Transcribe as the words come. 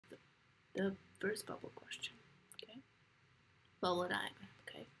the first bubble question. Okay, bubble diagram.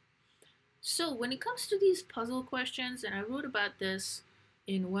 Okay, so when it comes to these puzzle questions, and I wrote about this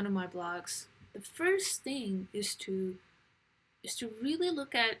in one of my blogs, the first thing is to really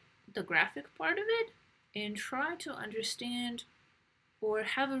look at the graphic part of it and try to understand or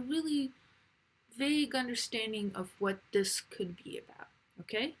have a really vague understanding of what this could be about.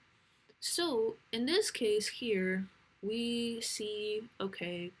 Okay, so in this case here, we see,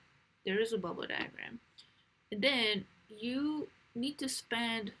 okay, there is a bubble diagram. And then you need to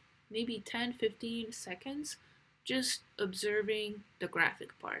spend maybe 10-15 seconds just observing the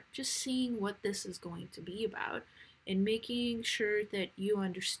graphic part, just seeing what this is going to be about and making sure that you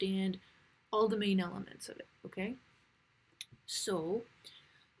understand all the main elements of it, okay? So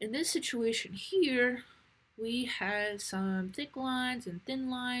in this situation here, we have some thick lines and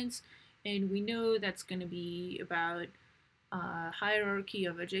thin lines, and we know that's going to be about hierarchy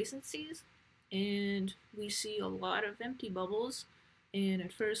of adjacencies, and we see a lot of empty bubbles, and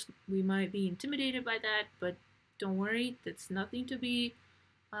at first we might be intimidated by that, but don't worry, that's nothing to be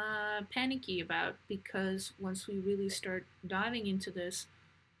panicky about, because once we really start diving into this,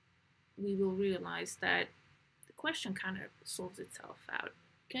 we will realize that the question kind of solves itself out.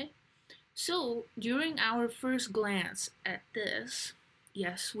 Okay, so during our first glance at this,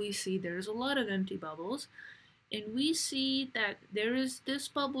 yes, we see there's a lot of empty bubbles, and we see that there is this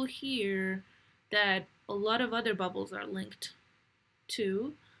bubble here that a lot of other bubbles are linked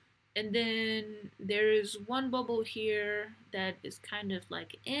to, and then there is one bubble here that is kind of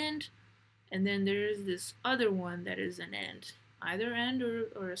like end, and then there is this other one that is an end, either end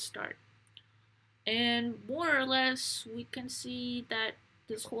or a start. And more or less, we can see that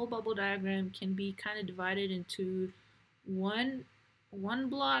this whole bubble diagram can be kind of divided into one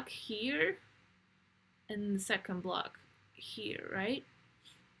block here and the second block here, right?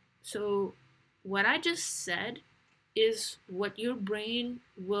 So what I just said is what your brain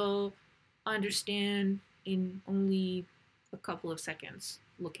will understand in only a couple of seconds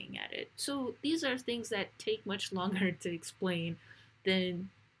looking at it. So these are things that take much longer to explain than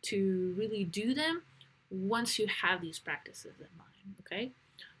to really do them once you have these practices in mind, okay?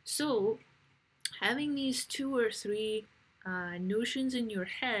 So having these 2 or 3 notions in your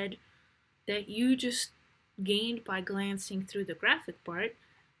head that you just gained by glancing through the graphic part,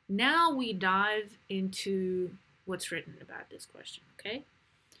 now we dive into what's written about this question, okay?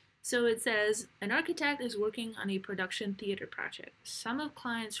 So it says, an architect is working on a production theater project. Some of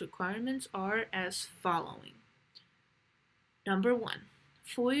client's requirements are as following. Number 1,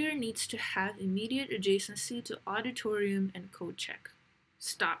 foyer needs to have immediate adjacency to auditorium and code check.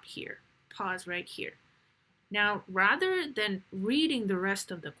 Stop here. Pause right here. Now, rather than reading the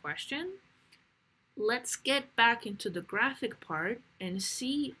rest of the question, let's get back into the graphic part and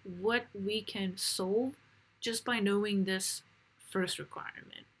see what we can solve just by knowing this first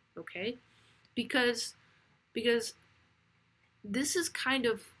requirement, okay? Because this is kind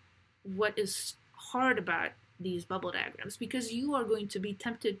of what is hard about these bubble diagrams, because you are going to be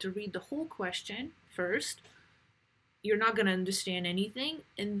tempted to read the whole question first. You're not going to understand anything,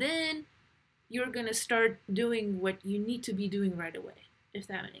 and then you're going to start doing what you need to be doing right away, if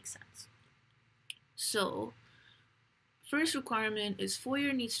that makes sense. So, first requirement is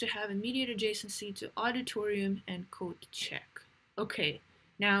foyer needs to have immediate adjacency to auditorium and code check. Okay,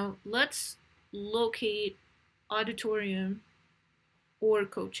 now let's locate auditorium or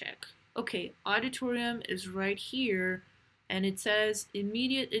code check. Okay, auditorium is right here, and it says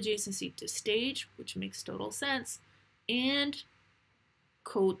immediate adjacency to stage, which makes total sense, and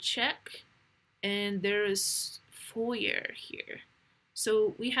code check, and there is foyer here.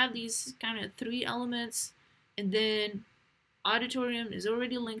 So we have these kind of 3 elements, and then auditorium is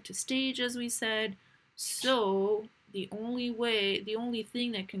already linked to stage, as we said, so the only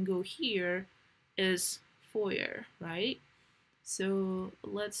thing that can go here is foyer, right? So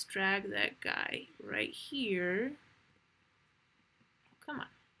let's drag that guy right here. Come on.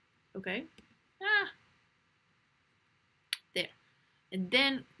 Okay. There. And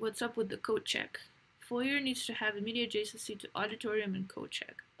then what's up with the code check? Foyer needs to have immediate adjacency to auditorium and code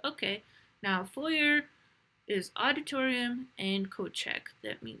check. Okay. Now foyer is auditorium and code check.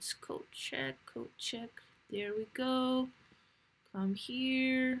 That means code check, code check. There we go. Come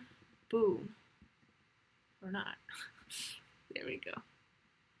here. Boom. Or not. There we go.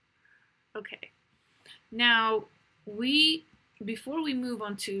 Okay. Now, before we move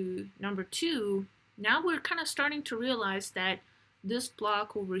on to number 2, now we're kind of starting to realize that this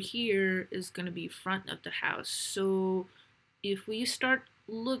block over here is going to be front of the house. So if we start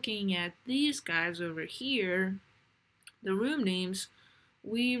looking at these guys over here, the room names,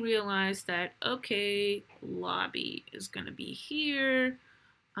 we realized that, okay, lobby is going to be here.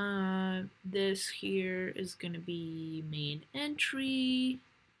 This here is going to be main entry.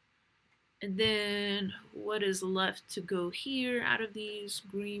 And then what is left to go here out of these?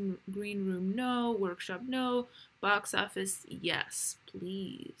 Green room, no. Workshop, no. Box office, yes,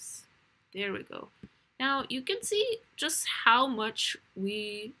 please. There we go. Now you can see just how much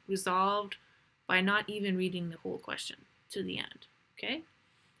we resolved by not even reading the whole question to the end, okay?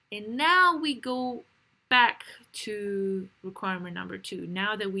 And now we go back to requirement number 2,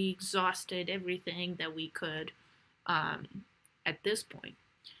 now that we exhausted everything that we could at this point.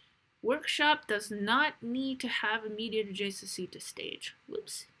 Workshop does not need to have immediate adjacency to stage.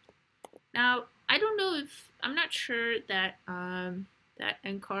 Whoops. Now, I don't know if, I'm not sure that that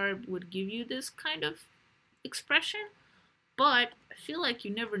NCARB would give you this kind of expression, but I feel like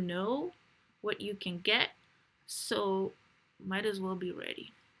you never know what you can get, so might as well be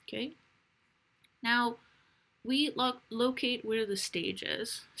ready, okay? Now, we locate where the stage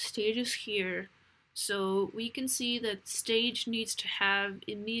is. Stage is here. So we can see that stage needs to have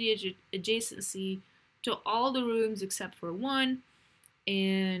immediate adjacency to all the rooms except for one.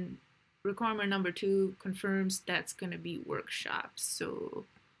 And requirement number 2 confirms that's going to be workshop. So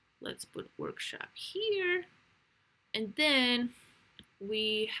let's put workshop here. And then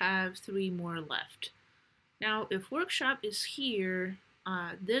we have 3 more left. Now, if workshop is here,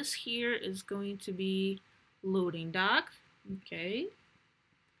 this here is going to be loading dock. Okay.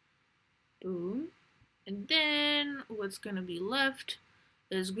 Boom. And then what's going to be left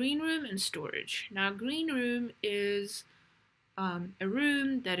is green room and storage. Now, green room is a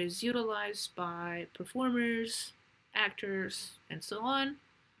room that is utilized by performers, actors, and so on.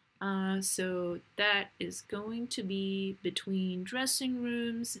 So that is going to be between dressing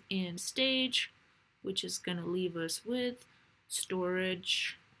rooms and stage, which is going to leave us with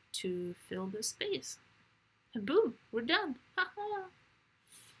storage to fill the space. And boom, we're done.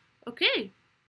 Okay,